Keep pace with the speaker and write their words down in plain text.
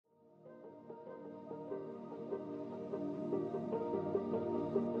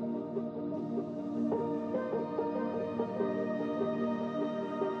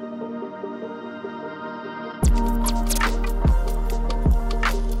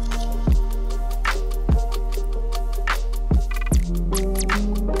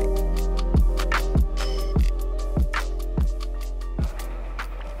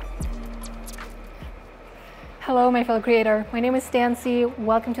Hello my fellow creator, my name is Stancy,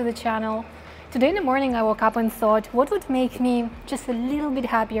 welcome to the channel. Today in the morning I woke up and thought what would make me just a little bit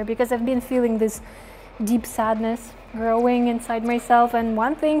happier, because I've been feeling this deep sadness growing inside myself, and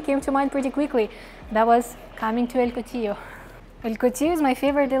one thing came to mind pretty quickly. That was coming to El Cotillo. El Cotillo is my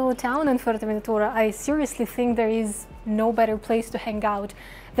favorite little town in Fuerteventura. I seriously think there is no better place to hang out.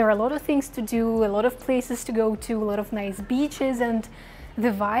 There are a lot of things to do, a lot of places to go to, a lot of nice beaches, and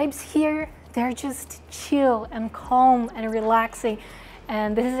the vibes here, they're just chill and calm and relaxing.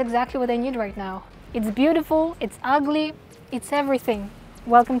 And this is exactly what I need right now. It's beautiful, it's ugly, it's everything.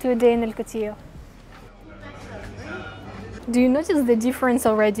 Welcome to a day in El Cotillo. Do you notice the difference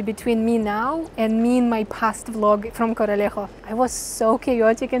already between me now and me in my past vlog from Cotillo? I was so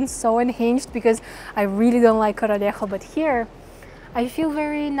chaotic and so unhinged because I really don't like Cotillo, but here I feel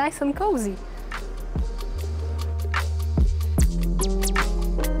very nice and cozy.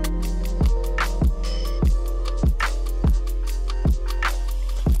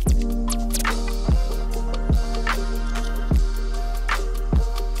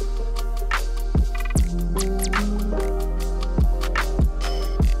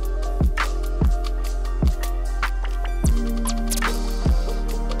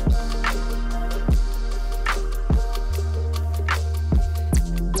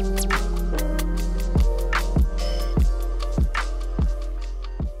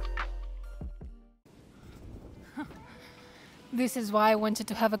 This is why I wanted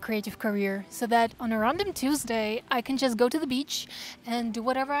to have a creative career, so that on a random Tuesday I can just go to the beach and do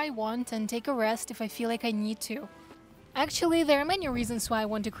whatever I want and take a rest if I feel like I need to. Actually, there are many reasons why I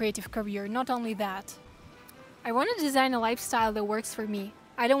want a creative career, not only that. I want to design a lifestyle that works for me.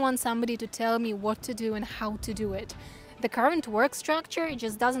 I don't want somebody to tell me what to do and how to do it. The current work structure, it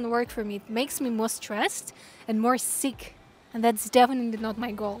just doesn't work for me. It makes me more stressed and more sick, and that's definitely not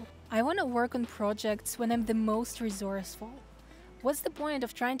my goal. I want to work on projects when I'm the most resourceful. What's the point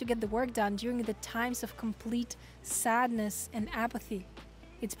of trying to get the work done during the times of complete sadness and apathy?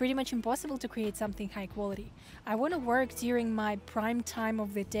 It's pretty much impossible to create something high quality. I want to work during my prime time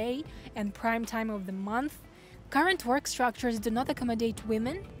of the day and prime time of the month. Current work structures do not accommodate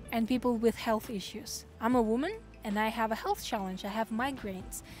women and people with health issues. I'm a woman and I have a health challenge. I have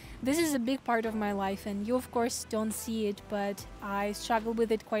migraines. This is a big part of my life, and you of course don't see it, but I struggle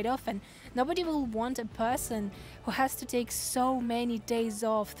with it quite often. Nobody will want a person who has to take so many days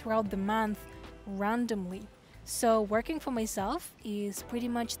off throughout the month randomly. So working for myself is pretty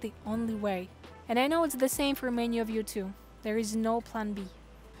much the only way. And I know it's the same for many of you too. There is no plan B.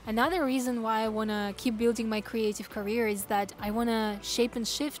 Another reason why I want to keep building my creative career is that I want to shape and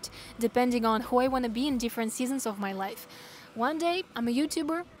shift depending on who I want to be in different seasons of my life. One day I'm a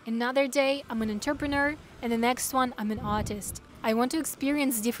YouTuber, another day I'm an entrepreneur, and the next one I'm an artist. I want to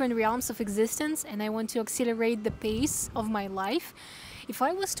experience different realms of existence, and I want to accelerate the pace of my life. If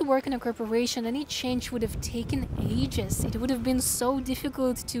I was to work in a corporation, any change would have taken ages. It would have been so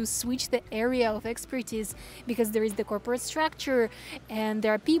difficult to switch the area of expertise because there is the corporate structure and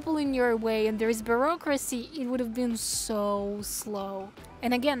there are people in your way and there is bureaucracy. It would have been so slow.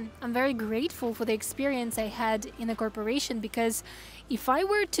 And again, I'm very grateful for the experience I had in a corporation, because if I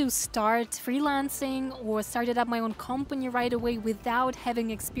were to start freelancing or started up my own company right away without having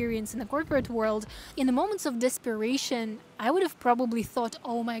experience in the corporate world, in the moments of desperation, I would have probably thought,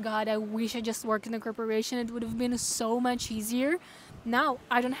 oh my god, I wish I just worked in a corporation. It would have been so much easier. Now,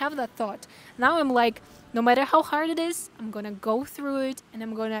 I don't have that thought. Now I'm like, no matter how hard it is, I'm gonna go through it and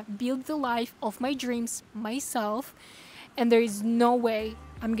I'm gonna build the life of my dreams myself. And there is no way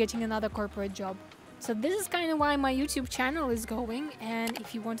I'm getting another corporate job. So this is kind of why my YouTube channel is going, and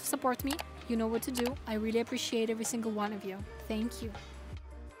if you want to support me, you know what to do. I really appreciate every single one of you. Thank you.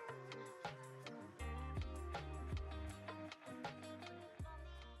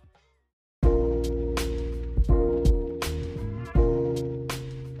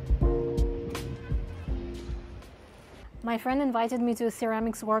 My friend invited me to a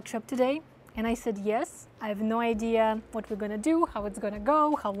ceramics workshop today, and I said yes. I have no idea what we're gonna do, how it's gonna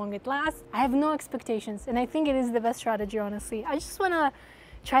go, how long it lasts. I have no expectations, and I think it is the best strategy, honestly. I just wanna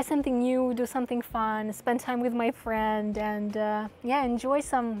try something new, do something fun, spend time with my friend, and yeah, enjoy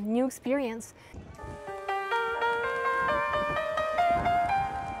some new experience.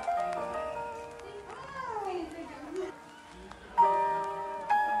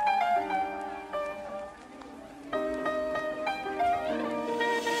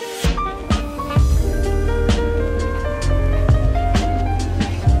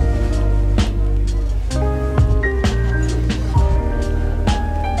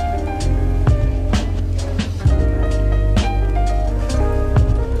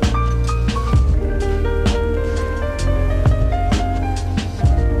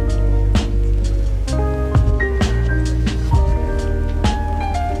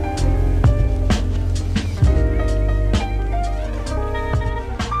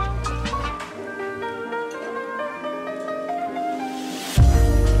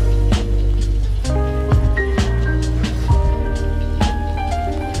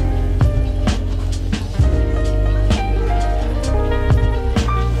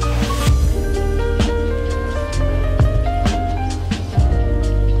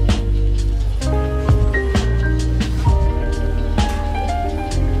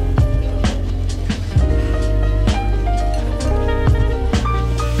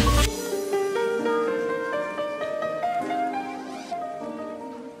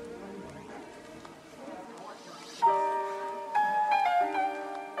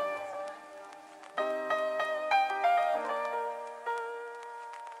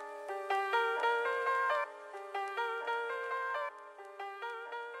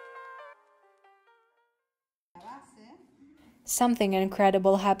 Something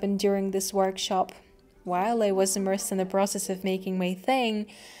incredible happened during this workshop. While I was immersed in the process of making my thing,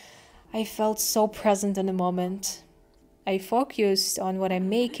 I felt so present in the moment. I focused on what I'm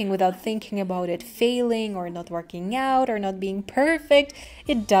making without thinking about it failing or not working out or not being perfect.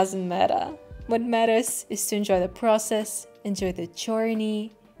 It doesn't matter. What matters is to enjoy the process, enjoy the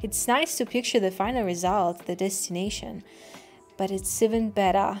journey. It's nice to picture the final result, the destination, but it's even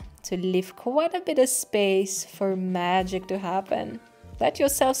better to leave quite a bit of space for magic to happen. Let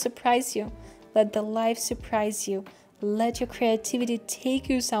yourself surprise you. Let the life surprise you. Let your creativity take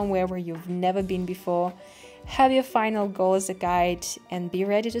you somewhere where you've never been before. Have your final goal as a guide and be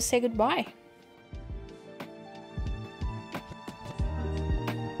ready to say goodbye.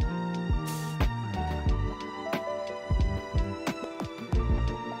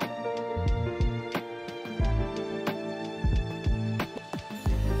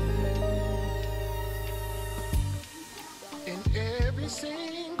 In every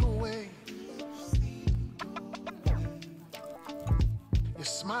single way, your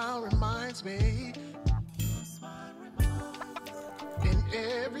smile reminds me. In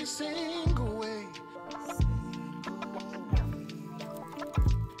every single way,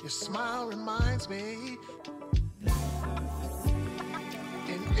 your smile reminds me.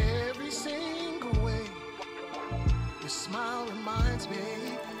 In every single way, your smile reminds me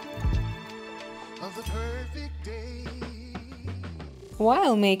of the perfect day.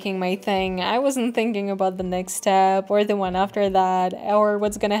 While making my thing, I wasn't thinking about the next step or the one after that or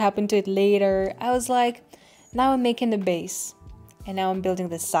what's gonna happen to it later. I was like, now I'm making the base. And now I'm building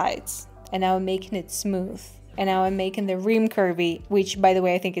the sides, and now I'm making it smooth, and now I'm making the rim curvy, which by the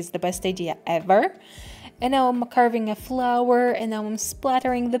way I think is the best idea ever. And now I'm carving a flower, and now I'm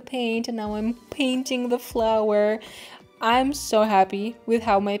splattering the paint, and now I'm painting the flower. I'm so happy with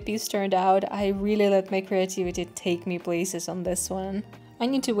how my piece turned out. I really let my creativity take me places on this one. I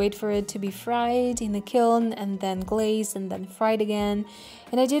need to wait for it to be fried in the kiln and then glazed and then fried again.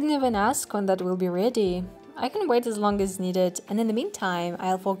 And I didn't even ask when that will be ready. I can wait as long as needed, and in the meantime,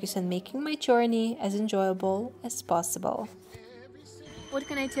 I'll focus on making my journey as enjoyable as possible. What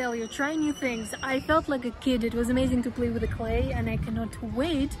can I tell you? Try new things. I felt like a kid. It was amazing to play with the clay, and I cannot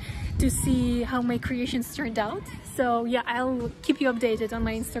wait to see how my creations turned out. So yeah, I'll keep you updated on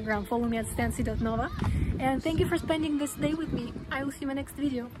my Instagram. Follow me at stancy.nova. And thank you for spending this day with me. I will see you in my next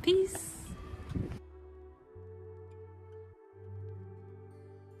video. Peace!